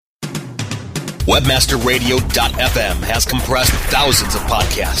Webmasterradio.fm has compressed thousands of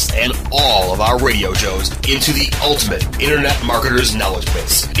podcasts and all of our radio shows into the ultimate Internet marketer's knowledge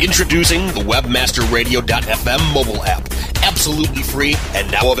base. Introducing the Webmasterradio.fm mobile app. Absolutely free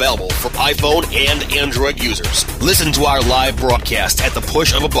and now available for iPhone and Android users. Listen to our live broadcast at the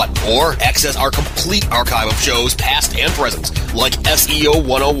push of a button or access our complete archive of shows past and present like SEO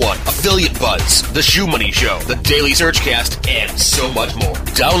 101, Affiliate Buzz, The Shoe Money Show, The Daily Searchcast, and so much more.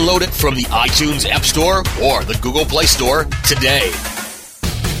 Download it from the iTunes App Store or the Google Play Store today.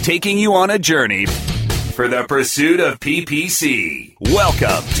 Taking you on a journey for the pursuit of PPC.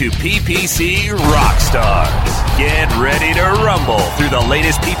 Welcome to PPC Rockstars. Get ready to rumble through the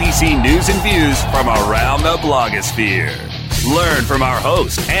latest PPC news and views from around the blogosphere. Learn from our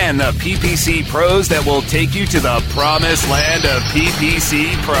host and the PPC pros that will take you to the promised land of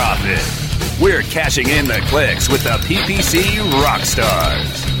PPC profit. We're cashing in the clicks with the PPC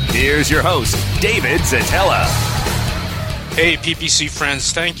Rockstars. Here's your host, David Zetela. Hey, PPC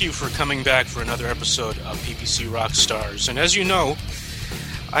friends, thank you for coming back for another episode of PPC Rockstars. And as you know,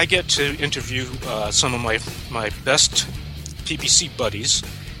 I get to interview some of my best PPC buddies,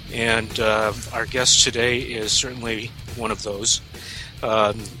 and our guest today is certainly one of those.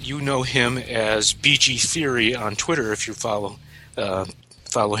 You know him as BG Theory on Twitter if you follow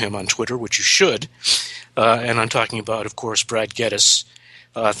him on Twitter, which you should. And I'm talking about, of course, Brad Geddes.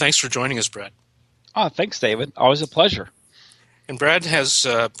 Thanks for joining us, Brad. Oh, thanks, David. Always a pleasure. And Brad,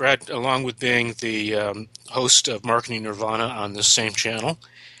 along with being the host of Marketing Nirvana on this same channel,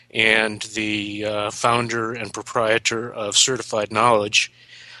 and the founder and proprietor of Certified Knowledge,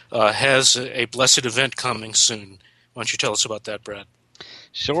 has a blessed event coming soon. Why don't you tell us about that, Brad?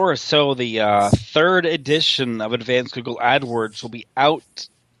 Sure. So the third edition of Advanced Google AdWords will be out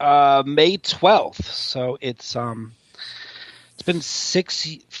May 12th. So it's been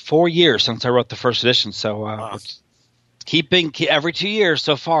 4 years since I wrote the first edition. So wow. It's keeping every 2 years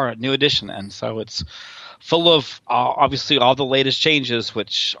so far a new edition, and so it's full of obviously all the latest changes,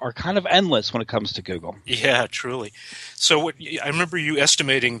 which are kind of endless when it comes to Google. Yeah, truly. So I remember you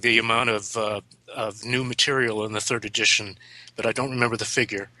estimating the amount of new material in the third edition, but I don't remember the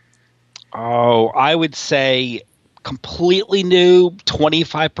figure. Oh, I would say completely new,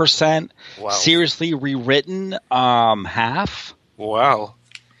 25%. Wow. Seriously rewritten, half. Wow.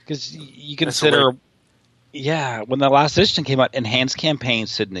 Because you consider, when the last edition came out, enhanced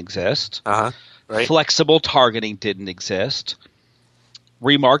campaigns didn't exist. Right. Flexible targeting didn't exist.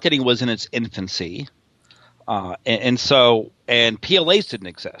 Remarketing was in its infancy. And PLAs didn't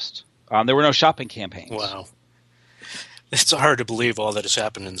exist. There were no shopping campaigns. Wow. It's hard to believe all that has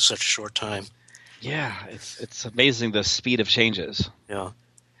happened in such a short time. Yeah, it's amazing the speed of changes. Yeah.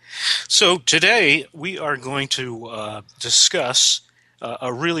 So today we are going to discuss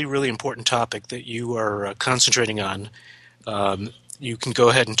a really, really important topic that you are concentrating on. You can go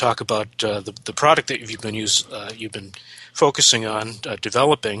ahead and talk about the product that you've been focusing on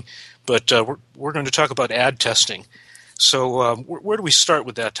developing, but we're going to talk about ad testing. So where do we start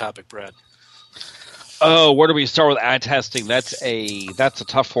with that topic, Brad? Oh, where do we start with ad testing? That's a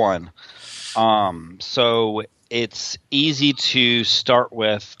tough one. So it's easy to start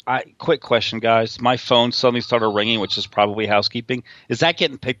with. Quick question, guys. My phone suddenly started ringing, which is probably housekeeping. Is that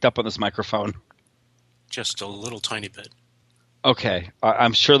getting picked up on this microphone? Just a little tiny bit. Okay.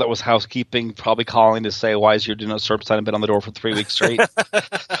 I'm sure that was housekeeping, probably calling to say, why is your do not disturb sign been on the door for 3 weeks straight?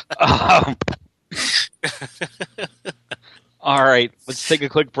 All right. Let's take a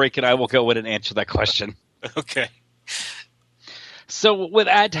quick break, and I will go in and answer that question. Okay. So with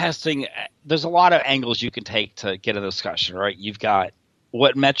ad testing, there's a lot of angles you can take to get a discussion, right? You've got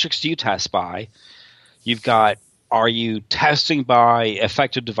what metrics do you test by? You've got, are you testing by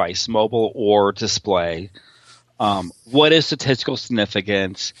effective device, mobile or display? What is statistical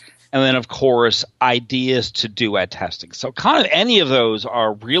significance? And then, of course, ideas to do ad testing. So kind of any of those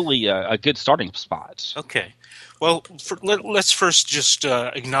are really a good starting spot. Okay. Well, let's first just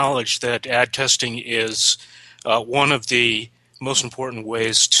acknowledge that ad testing is one of the most important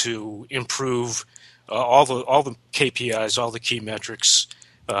ways to improve all the KPIs, all the key metrics,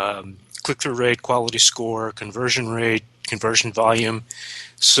 click-through rate, quality score, conversion rate, conversion volume.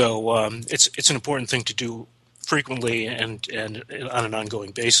 So it's an important thing to do frequently and on an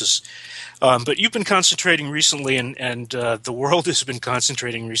ongoing basis. But you've been concentrating recently, and the world has been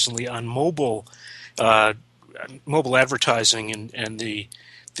concentrating recently on mobile advertising and the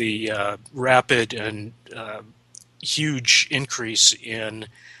rapid and huge increase in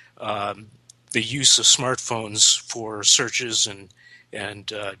the use of smartphones for searches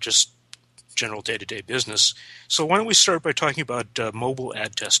and just general day-to-day business. So why don't we start by talking about mobile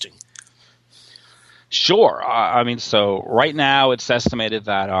ad testing? Sure. So right now it's estimated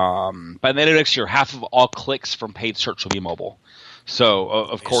that by the end of next year, half of all clicks from paid search will be mobile. So,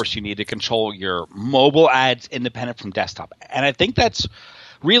 of course, you need to control your mobile ads independent from desktop. And I think that's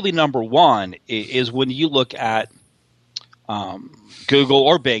really number one is when you look at Google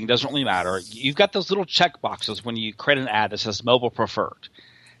or Bing, doesn't really matter. You've got those little check boxes when you create an ad that says mobile preferred.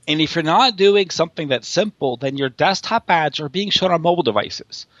 And if you're not doing something that's simple, then your desktop ads are being shown on mobile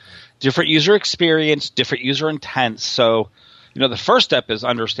devices. Different user experience, different user intent. So, the first step is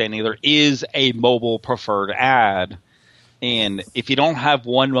understanding there is a mobile preferred ad. And if you don't have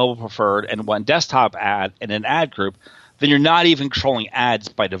one mobile preferred and one desktop ad in an ad group, then you're not even controlling ads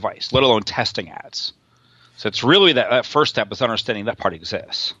by device, let alone testing ads. So it's really that first step is understanding that part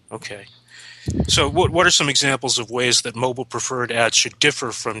exists. Okay. So what are some examples of ways that mobile preferred ads should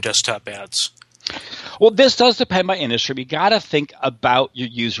differ from desktop ads? Well, this does depend by industry. You got to think about your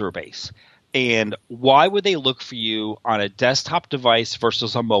user base and why would they look for you on a desktop device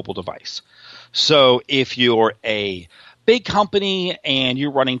versus a mobile device. So if you're a big company and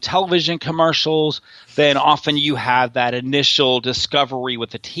you're running television commercials, then often you have that initial discovery with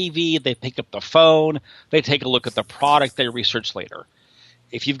the TV. They pick up the phone, they take a look at the product, they research later.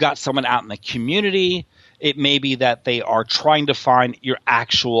 If you've got someone out in the community, it may be that they are trying to find your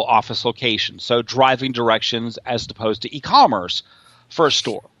actual office location, so driving directions as opposed to e-commerce for a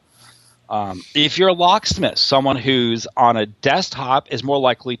store. If you're a locksmith, someone who's on a desktop is more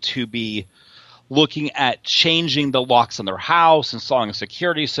likely to be looking at changing the locks in their house, installing a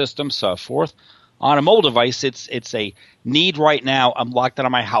security system, so forth. On a mobile device, it's a need right now. I'm locked out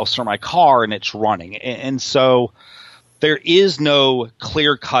of my house or my car, and it's running. And so there is no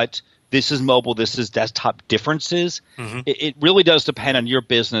clear-cut, this is mobile, this is desktop differences. Mm-hmm. It really does depend on your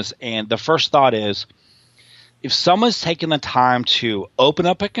business. And the first thought is, if someone's taken the time to open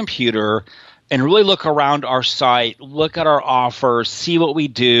up a computer and really look around our site, look at our offers, see what we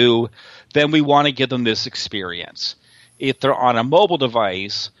do, then we want to give them this experience. If they're on a mobile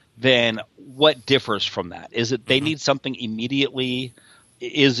device, then what differs from that? Is it they need something immediately?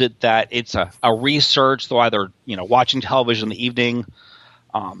 Is it that it's a research, though either watching television in the evening?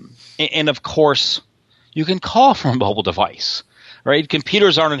 And of course, you can call from a mobile device, right?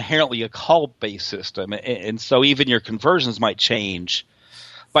 Computers aren't inherently a call-based system, and so even your conversions might change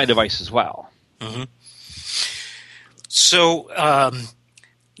by device as well. Mm-hmm. So,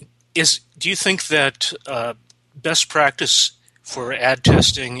 do you think that best practice for ad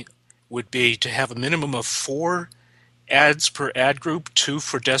testing would be to have a minimum of 4 ads per ad group, 2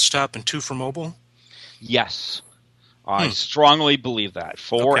 for desktop and 2 for mobile? Yes. I strongly believe that.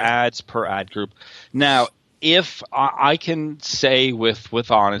 4 ads per ad group. Now, if I can say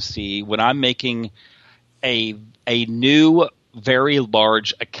with honesty, when I'm making a new, very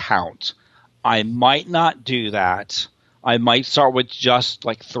large account, I might not do that. I might start with just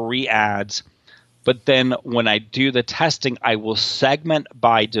like 3 ads, but then when I do the testing, I will segment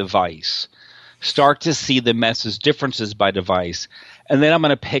by device, start to see the message differences by device, and then I'm going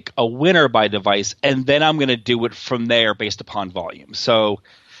to pick a winner by device, and then I'm going to do it from there based upon volume. So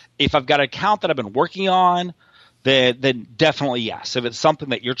if I've got an account that I've been working on, then definitely yes. If it's something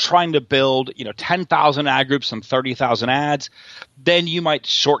that you're trying to build, 10,000 ad groups and 30,000 ads, then you might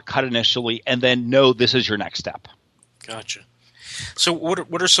shortcut initially and then know this is your next step. Gotcha. So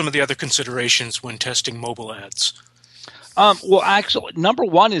what are some of the other considerations when testing mobile ads? Well, actually, number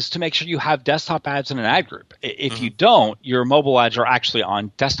one is to make sure you have desktop ads in an ad group. If you don't, your mobile ads are actually on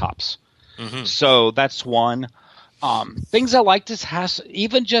desktops. Mm-hmm. So that's one. Things I like to have,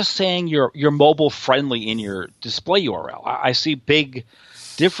 even just saying you're mobile friendly in your display URL. I see big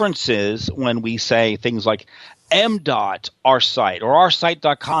differences when we say things like our site or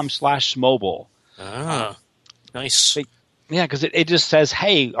oursite.com/mobile. Ah, nice. Yeah, because it just says,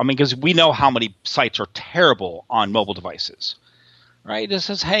 hey, because we know how many sites are terrible on mobile devices, right? It just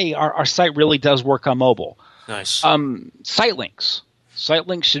says, hey, our site really does work on mobile. Nice. Site links. Site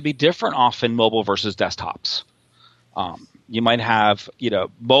links should be different often mobile versus desktops. You might have,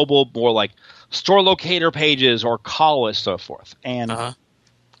 mobile more like store locator pages or call lists, so forth. And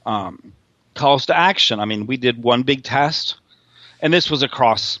calls to action. We did one big test, and this was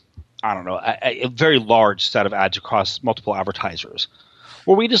across, a very large set of ads across multiple advertisers,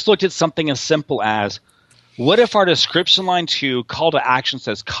 where we just looked at something as simple as, what if our description line to call to action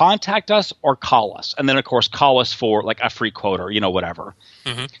says contact us or call us? And then, of course, call us for like a free quote or, whatever.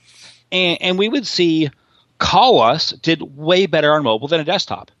 Mm-hmm. And we would see call us did way better on mobile than a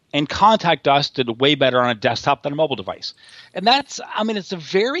desktop. And contact us did way better on a desktop than a mobile device. And that's, it's a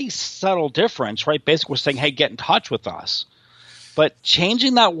very subtle difference, right? Basically, we're saying, hey, get in touch with us. But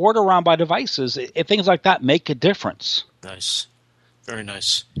changing that word around by devices, things like that make a difference. Nice. Very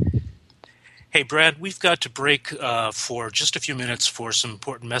nice. Hey, Brad, we've got to break for just a few minutes for some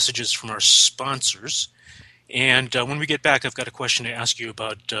important messages from our sponsors. And when we get back, I've got a question to ask you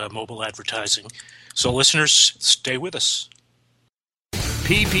about mobile advertising. So listeners, stay with us.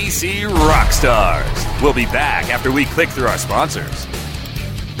 PPC Rockstars. We'll be back after we click through our sponsors.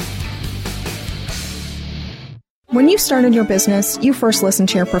 When you started your business, you first listened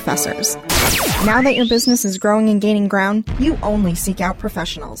to your professors. Now that your business is growing and gaining ground, you only seek out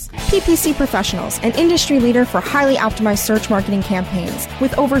professionals. PPC Professionals, an industry leader for highly optimized search marketing campaigns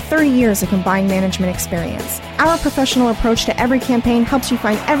with over 30 years of combined management experience. Our professional approach to every campaign helps you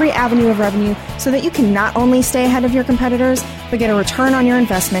find every avenue of revenue so that you can not only stay ahead of your competitors, but get a return on your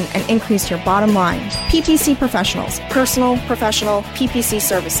investment and increase your bottom line. PPC Professionals, personal, professional, PPC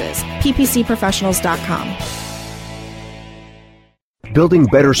services. ppcprofessionals.com. Building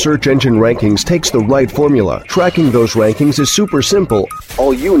better search engine rankings takes the right formula. Tracking those rankings is super simple.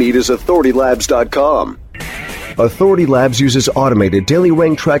 All you need is authoritylabs.com. Authority Labs uses automated daily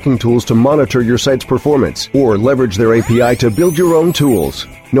rank tracking tools to monitor your site's performance or leverage their API to build your own tools.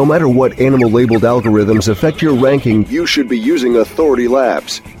 No matter what animal-labeled algorithms affect your ranking, you should be using Authority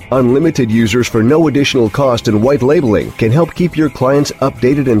Labs. Unlimited users for no additional cost and white labeling can help keep your clients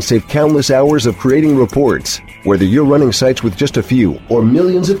updated and save countless hours of creating reports. Whether you're running sites with just a few or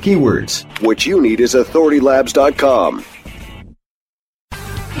millions of keywords, what you need is authoritylabs.com.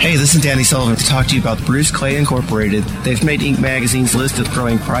 Hey, this is Danny Sullivan to talk to you about Bruce Clay Incorporated. They've made Inc. Magazine's list of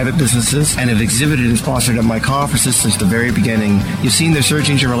growing private businesses and have exhibited and sponsored at my conferences since the very beginning. You've seen their search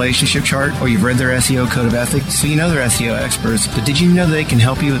engine relationship chart, or you've read their SEO code of ethics, so you know they're SEO experts. But did you know they can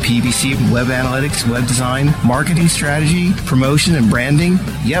help you with PPC, web analytics, web design, marketing strategy, promotion, and branding?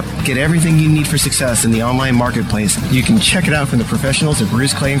 Yep, get everything you need for success in the online marketplace. You can check it out from the professionals at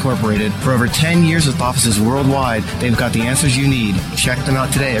Bruce Clay Incorporated. For over 10 years with offices worldwide, they've got the answers you need. Check them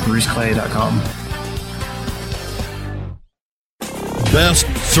out today at bruceclay.com. Best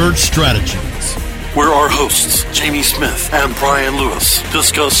Search Strategies, where our hosts, Jamie Smith and Brian Lewis,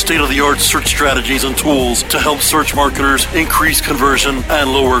 discuss state-of-the-art search strategies and tools to help search marketers increase conversion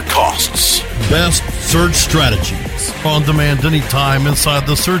and lower costs. Best Search Strategies, on demand anytime inside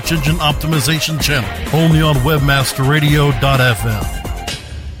the Search Engine Optimization channel, only on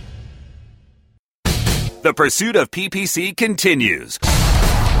webmasterradio.fm. The pursuit of PPC continues.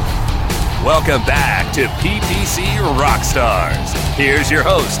 Welcome back to PPC Rockstars. Here's your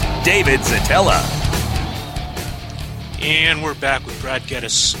host, David Zetella. And we're back with Brad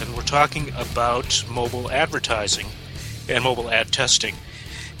Geddes, and we're talking about mobile advertising and mobile ad testing.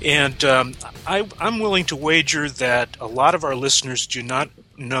 And I'm willing to wager that a lot of our listeners do not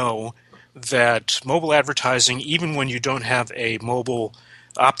know that mobile advertising, even when you don't have a mobile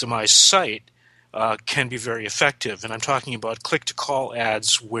optimized site, can be very effective. And I'm talking about click-to-call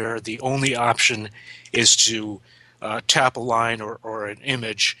ads where the only option is to tap a line or an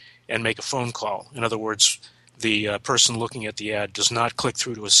image and make a phone call. In other words, the person looking at the ad does not click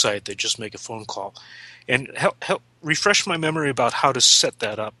through to a site. They just make a phone call. And help refresh my memory about how to set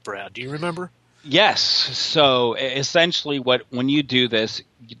that up, Brad. Do you remember? Yes. So essentially when you do this,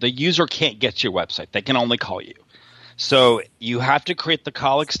 the user can't get to your website. They can only call you. So you have to create the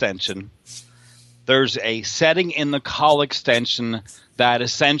call extension. There's a setting in the call extension that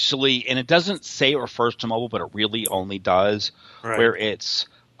essentially, and it doesn't say it refers to mobile, but it really only does, right, where it's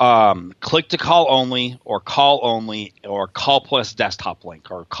click to call only or call plus desktop link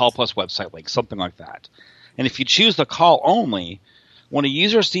or call plus website link, something like that. And if you choose the call only, when a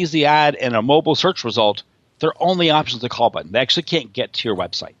user sees the ad in a mobile search result, their only option is the call button. They actually can't get to your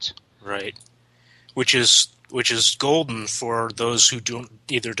website. Right. Which is golden for those who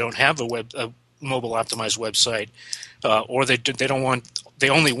don't have a mobile optimized website, or they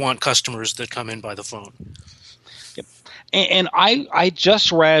only want customers that come in by the phone. Yep. And I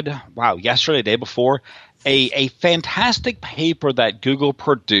just read, yesterday, the day before, a fantastic paper that Google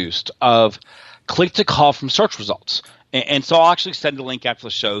produced of click to call from search results. And so I'll actually send a link after the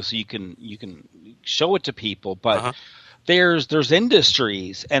show so you can show it to people. But there's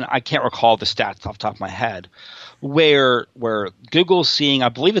industries, and I can't recall the stats off the top of my head, where Google's seeing, I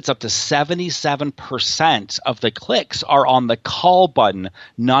believe it's up to 77% of the clicks are on the call button,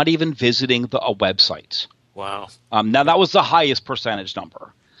 not even visiting a website. Wow. Now, that was the highest percentage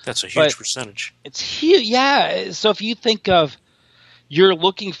number. That's a huge percentage. It's huge, yeah. So if you think of you're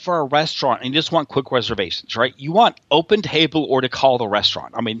looking for a restaurant and you just want quick reservations, right? You want OpenTable or to call the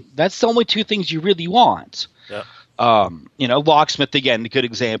restaurant. I mean, that's the only two things you really want. Yeah. Locksmith, again, a good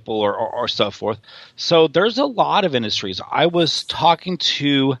example, or so forth. So there's a lot of industries. I was talking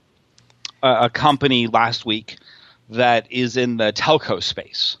to a company last week that is in the telco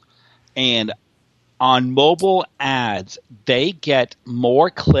space. And on mobile ads, they get more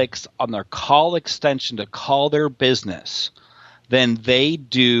clicks on their call extension to call their business than they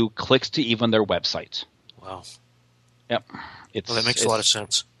do clicks to even their website. Wow. Yep. Well, that makes a lot of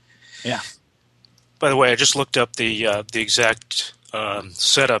sense. Yeah. By the way, I just looked up the exact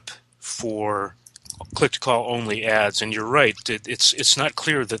setup for click-to-call only ads, and you're right. It's not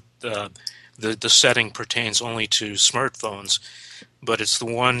clear that the setting pertains only to smartphones, but it's the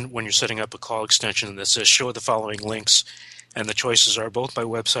one when you're setting up a call extension that says show the following links, and the choices are both my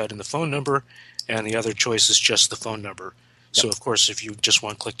website and the phone number, and the other choice is just the phone number. Yep. So, of course, if you just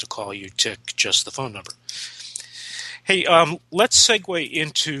want click-to-call, you tick just the phone number. Hey, let's segue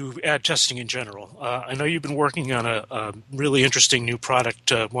into ad testing in general. I know you've been working on a really interesting new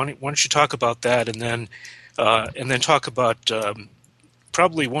product. Why don't you talk about that, and then talk about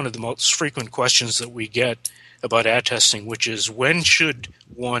probably one of the most frequent questions that we get about ad testing, which is when should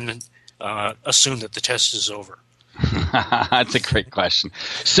one assume that the test is over? That's a great question.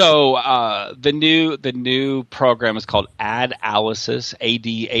 So the new program is called Adalysys,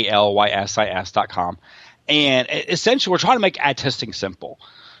 ADALYSIS.com. And essentially, we're trying to make ad testing simple.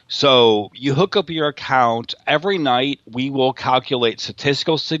 So you hook up your account. Every night, we will calculate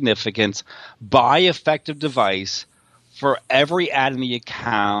statistical significance by effective device for every ad in the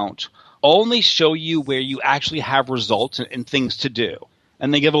account, only show you where you actually have results and things to do.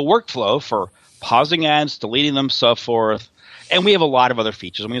 And they give a workflow for pausing ads, deleting them, so forth. And we have a lot of other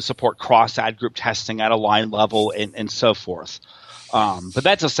features. We support cross-ad group testing at a line level and so forth. But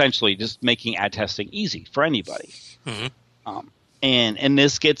that's essentially just making ad testing easy for anybody. Mm-hmm. And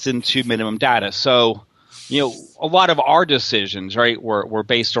this gets into minimum data. So, a lot of our decisions, right, were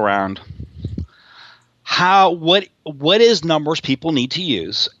based around what is numbers people need to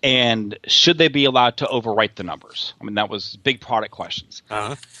use, and should they be allowed to overwrite the numbers? I mean, that was big product questions.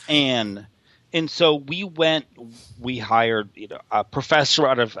 Uh-huh. And so we hired a professor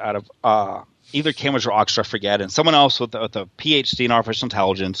out of either Cambridge or Oxford, I forget, and someone else with a PhD in artificial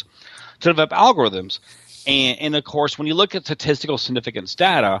intelligence to develop algorithms. And of course, when you look at statistical significance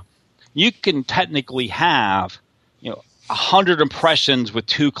data, you can technically have 100 impressions with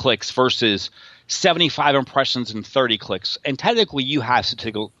 2 clicks versus 75 impressions and 30 clicks, and technically you have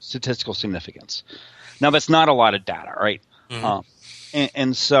statistical significance. Now, that's not a lot of data, right? Mm-hmm.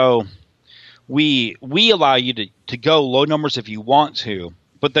 And so we allow you to go low numbers if you want to,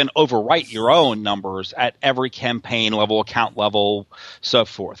 but then overwrite your own numbers at every campaign level, account level, so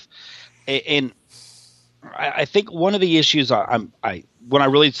forth. And I think one of the issues when I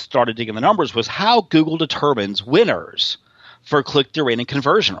really started digging the numbers was how Google determines winners for click-through rate and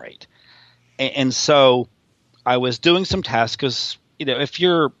conversion rate. And so I was doing some tests because, if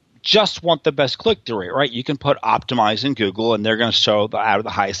you're just want the best click-through rate, right, you can put optimize in Google and they're going to show the ad with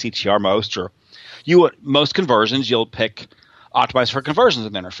the highest CTR most, or most conversions, you'll pick optimize for conversions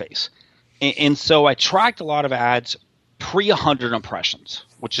in the interface. And so I tracked a lot of ads pre-100 impressions,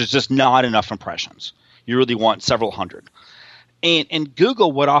 which is just not enough impressions. You really want several hundred. And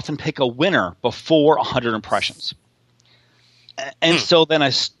Google would often pick a winner before 100 impressions. And so then I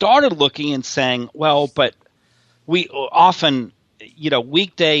started looking and saying, well, but we often,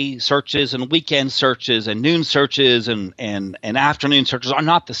 weekday searches and weekend searches and noon searches and afternoon searches are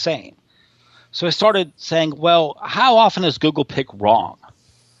not the same. So I started saying, well, how often does Google pick wrong?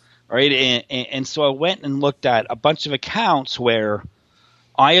 Right? And so I went and looked at a bunch of accounts where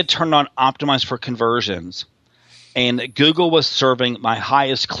I had turned on optimize for conversions, and Google was serving my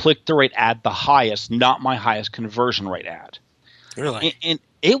highest click-through rate ad the highest, not my highest conversion rate ad. Really? And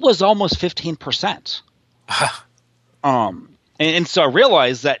it was almost 15%. And so I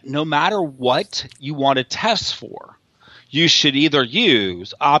realized that no matter what you want to test for, you should either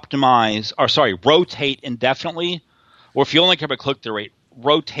use rotate indefinitely, or if you only care about click-through rate,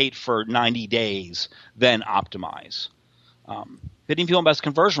 rotate for 90 days, then optimize. But if you want best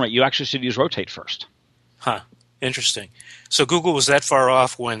conversion rate, you actually should use rotate first. Huh. Interesting. So Google was that far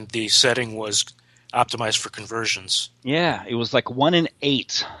off when the setting was optimized for conversions. Yeah, it was like 1 in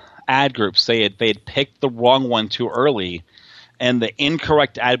 8 ad groups. They had picked the wrong one too early, and the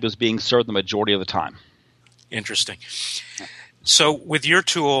incorrect ad was being served the majority of the time. Interesting. So with your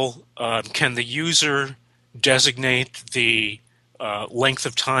tool, can the user designate the length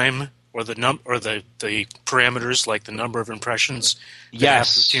of time or the parameters, like the number of impressions that have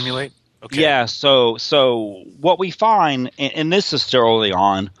to accumulate? Okay. Yeah, so what we find, and this is still early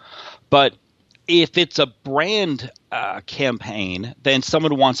on, but If it's a brand campaign, then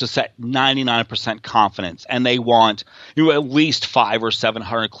someone wants to set 99% confidence, and they want at least 500 or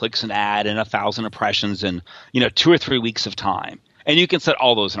 700 clicks an ad and 1,000 impressions in 2 or 3 weeks of time. And you can set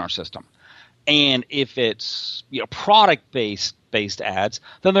all those in our system. And if it's product-based ads,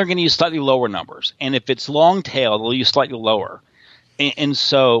 then they're going to use slightly lower numbers. And if it's long tail, they'll use slightly lower. And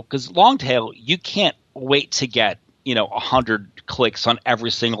so, because long tail, you can't wait to get 100 clicks on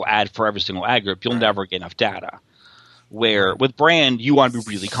every single ad for every single ad group. You'll never get enough data. Where with brand, you want to be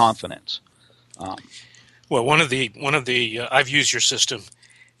really confident. Well, one of the I've used your system,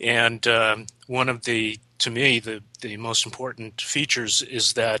 and one of the, to me, the most important features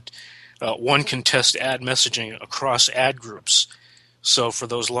is that one can test ad messaging across ad groups. So for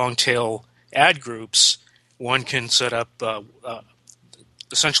those long tail ad groups, one can set up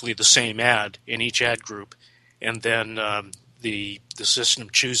essentially the same ad in each ad group, and then the system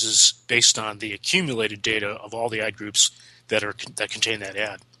chooses based on the accumulated data of all the ad groups that contain that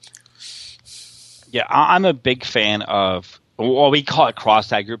ad. Yeah, I'm a big fan of, well, we call it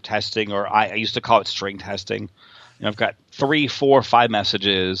cross ad group testing, or I used to call it string testing. I've got 3, 4, 5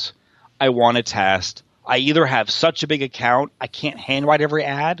 messages I want to test. I either have such a big account I can't handwrite every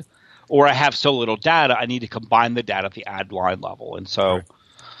ad, or I have so little data I need to combine the data at the ad line level. And so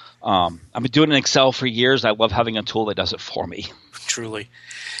I've been doing it in Excel for years. I love having a tool that does it for me. Truly.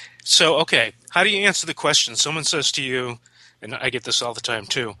 So, okay, how do you answer the question? Someone says to you, and I get this all the time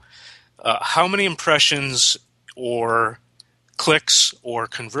too, how many impressions or clicks or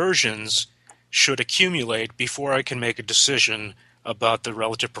conversions should accumulate before I can make a decision about the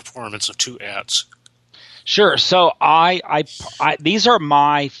relative performance of 2 ads? Sure. So I these are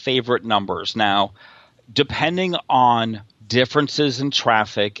my favorite numbers. Now, depending on differences in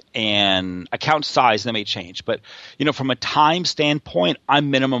traffic and account size, they may change. But from a time standpoint, I'm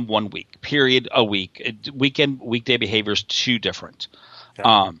minimum 1 week, period, a week. Weekday behavior is too different.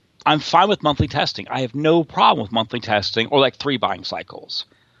 Okay. I'm fine with monthly testing. I have no problem with monthly testing or like 3 buying cycles.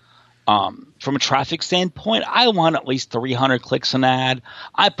 From a traffic standpoint, I want at least 300 clicks an ad.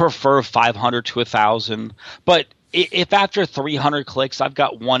 I prefer 500 to 1,000. But if after 300 clicks, I've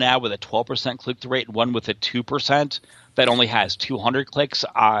got one ad with a 12% click-through rate and one with a 2% that only has 200 clicks,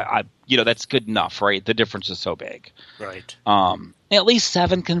 that's good enough, right? The difference is so big. Right. At least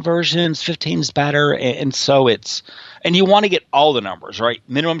 7 conversions, 15 is better. And so and you want to get all the numbers, right?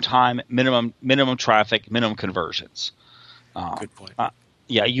 Minimum time, minimum traffic, minimum conversions. Good point.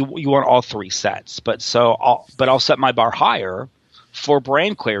 Yeah, you want all 3 sets, but I'll set my bar higher for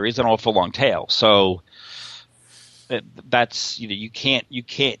brand queries than all for long tail. So that's you can't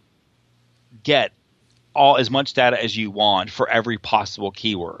get all as much data as you want for every possible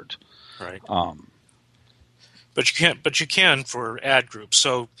keyword. Right. But you can for ad groups.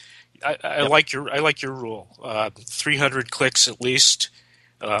 So I like your rule. 300 clicks at least.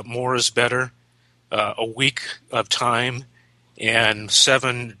 More is better. A week of time. And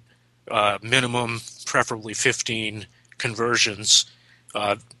 7 minimum, preferably 15 conversions.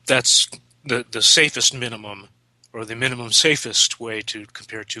 That's the safest minimum, or the minimum safest way to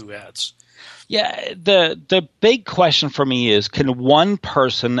compare 2 ads. Yeah, the big question for me is, can one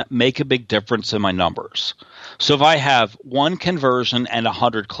person make a big difference in my numbers? So if I have 1 conversion and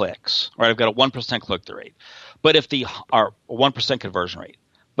 100 clicks, right, I've got a 1% click-through rate, but if 1% conversion rate,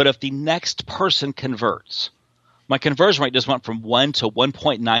 but if the next person converts, my conversion rate just went from 1 to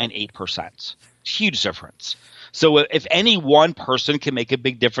 1.98%. Huge difference. So if any one person can make a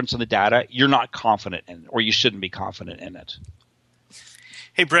big difference in the data, you're not confident in it, or you shouldn't be confident in it.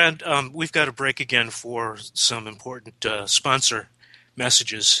 Hey, Brad, we've got to break again for some important sponsor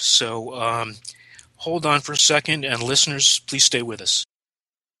messages. So hold on for a second, and listeners, please stay with us.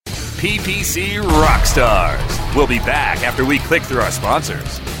 PPC Rockstars. We'll be back after we click through our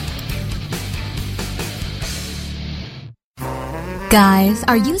sponsors. Guys,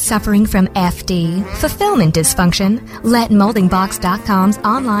 are you suffering from FD, fulfillment dysfunction? Let MoldingBox.com's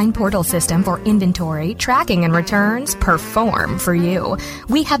online portal system for inventory, tracking, and returns perform for you.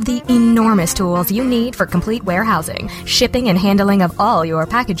 We have the enormous tools you need for complete warehousing, shipping, and handling of all your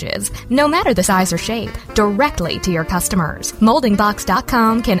packages, no matter the size or shape, directly to your customers.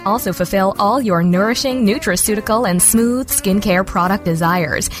 MoldingBox.com can also fulfill all your nourishing, nutraceutical, and smooth skincare product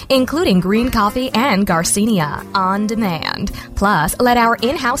desires, including green coffee and Garcinia, on demand. Plus, let our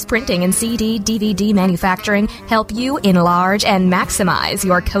in-house printing and CD, DVD manufacturing help you enlarge and maximize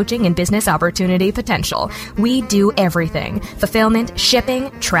your coaching and business opportunity potential. We do everything: fulfillment,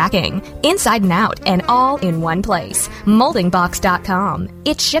 shipping, tracking, inside and out, and all in one place. MoldingBox.com.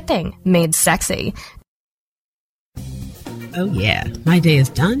 It's shipping made sexy. Oh yeah, my day is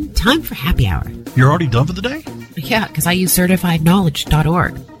done. Time for happy hour. You're already done for the day? Yeah, because I use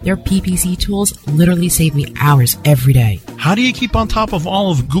CertifiedKnowledge.org. Their PPC tools literally save me hours every day. How do you keep on top of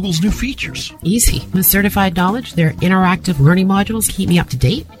all of Google's new features? Easy. With Certified Knowledge, their interactive learning modules keep me up to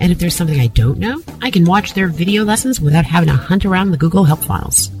date, and if there's something I don't know, I can watch their video lessons without having to hunt around the Google Help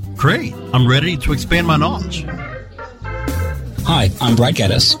files. Great. I'm ready to expand my knowledge. Hi, I'm Brad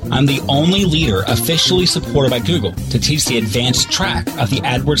Geddes. I'm the only leader officially supported by Google to teach the advanced track of the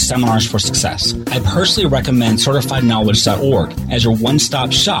AdWords Seminars for Success. I personally recommend CertifiedKnowledge.org as your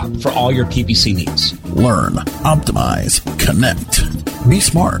one-stop shop for all your PPC needs. Learn, optimize, connect. Be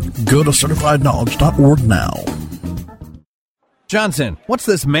smart. Go to CertifiedKnowledge.org now. Johnson, what's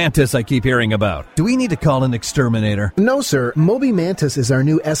this Mantis I keep hearing about? Do we need to call an exterminator? No, sir. Moby Mantis is our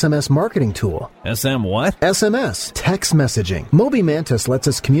new SMS marketing tool. SM what? SMS, text messaging. Moby Mantis lets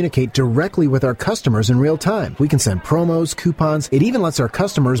us communicate directly with our customers in real time. We can send promos, coupons. It even lets our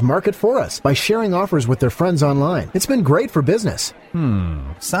customers market for us by sharing offers with their friends online. It's been great for business.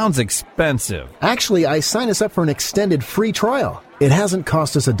 Sounds expensive. Actually, I signed us up for an extended free trial. It hasn't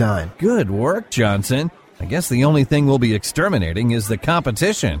cost us a dime. Good work, Johnson. I guess the only thing we'll be exterminating is the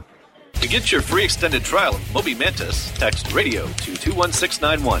competition. To get your free extended trial of Moby Mantis, text radio to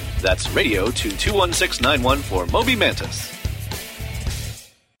 21691. That's radio to 21691 for Moby Mantis.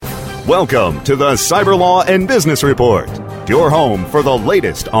 Welcome to the Cyber Law and Business Report, your home for the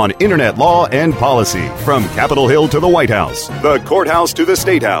latest on internet law and policy, from Capitol Hill to the White House, the courthouse to the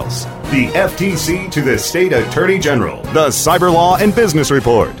State House, the FTC to the State Attorney General. The Cyber Law and Business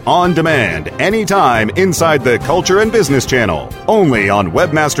Report, on demand, anytime inside the Culture and Business Channel, only on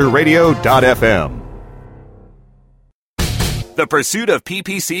webmasterradio.fm. The pursuit of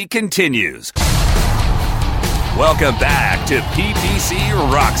PPC continues. Welcome back to PPC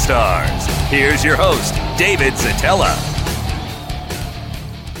Rockstars. Here's your host, David Zatella.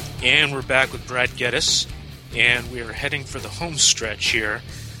 And we're back with Brad Geddes, and we are heading for the home stretch here.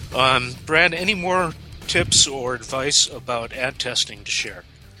 Brad, any more tips or advice about ad testing to share?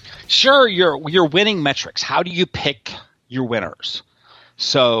 Sure, your winning metrics. How do you pick your winners?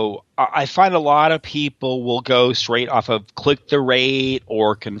 So I find a lot of people will go straight off of click-through rate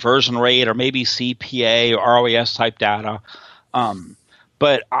or conversion rate or maybe CPA or ROAS type data.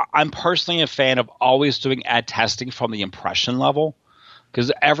 But I'm personally a fan of always doing ad testing from the impression level,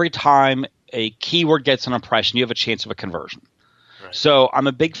 because every time a keyword gets an impression, you have a chance of a conversion. Right. So I'm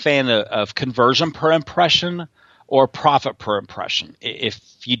a big fan of conversion per impression or profit per impression. If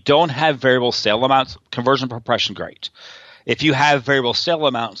you don't have variable sale amounts, conversion per impression, great. If you have variable sale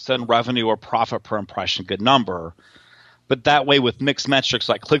amounts, then revenue or profit per impression, good number. But that way, with mixed metrics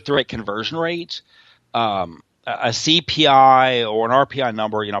like click-through rate, conversion rate, a CPI or an RPI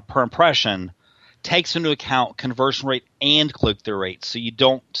number, per impression, takes into account conversion rate and click-through rate, so you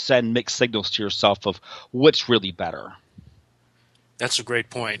don't send mixed signals to yourself of what's really better. That's a great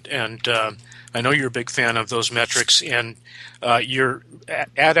point, and I know you're a big fan of those metrics, and your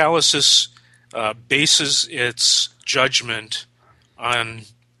Adanalysis bases its judgment on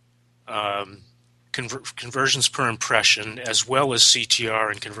conversions per impression as well as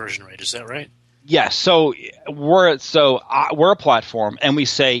CTR and conversion rate. Is that right? Yes. So we're a platform, and we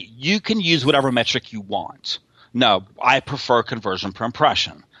say you can use whatever metric you want. No, I prefer conversion per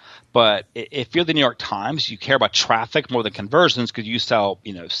impression. But if you're the New York Times, you care about traffic more than conversions because you sell,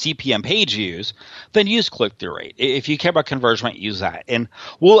 CPM page views, then use click-through rate. If you care about conversion rate, use that. And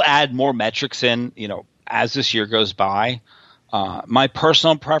we'll add more metrics in, as this year goes by. My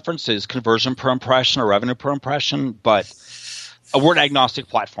personal preference is conversion per impression or revenue per impression, but we're an agnostic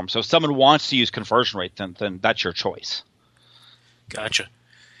platform. So if someone wants to use conversion rate, then that's your choice. Gotcha.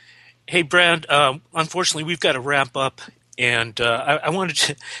 Hey, Brad, unfortunately, we've got to wrap up. And I wanted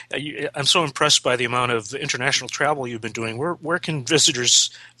to. I'm so impressed by the amount of international travel you've been doing. Where can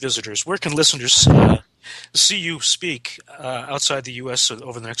listeners see you speak outside the U.S.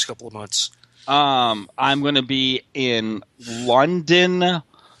 over the next couple of months? I'm going to be in London.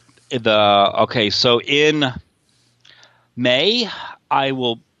 So in May, I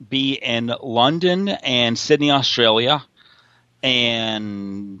will be in London and Sydney, Australia,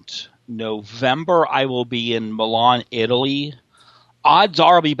 and November, I will be in Milan, Italy. Odds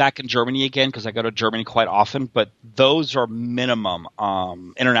are I'll be back in Germany again because I go to Germany quite often, but those are minimum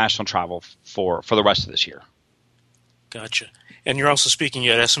international travel for the rest of this year. Gotcha. And you're also speaking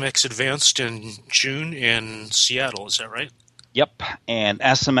at SMX Advanced in June in Seattle, is that right? Yep, and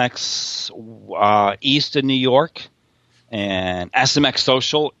SMX East in New York, and SMX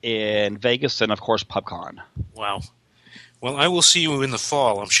Social in Vegas, and, of course, PubCon. Wow. Well, I will see you in the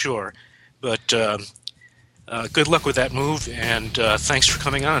fall, I'm sure. But good luck with that move, and thanks for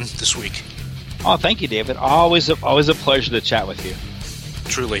coming on this week. Oh, thank you, David. Always a pleasure to chat with you.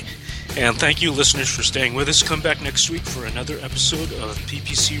 Truly. And thank you, listeners, for staying with us. Come back next week for another episode of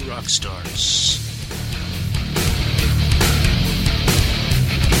PPC Rockstars.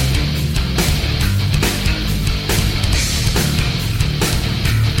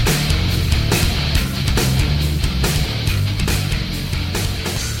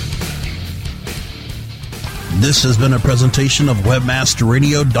 This has been a presentation of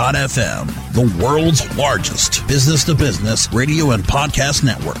WebmasterRadio.fm, the world's largest business-to-business radio and podcast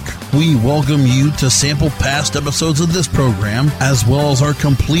network. We welcome you to sample past episodes of this program, as well as our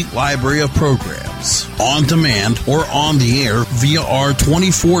complete library of programs, on demand or on the air via our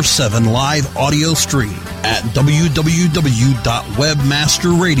 24/7 live audio stream at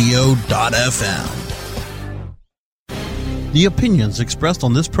www.webmasterradio.fm. The opinions expressed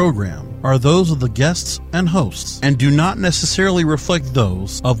on this program are those of the guests and hosts and do not necessarily reflect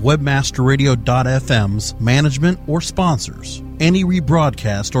those of WebmasterRadio.fm's management or sponsors. Any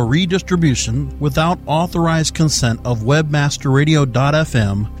rebroadcast or redistribution without authorized consent of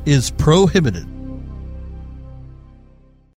WebmasterRadio.fm is prohibited.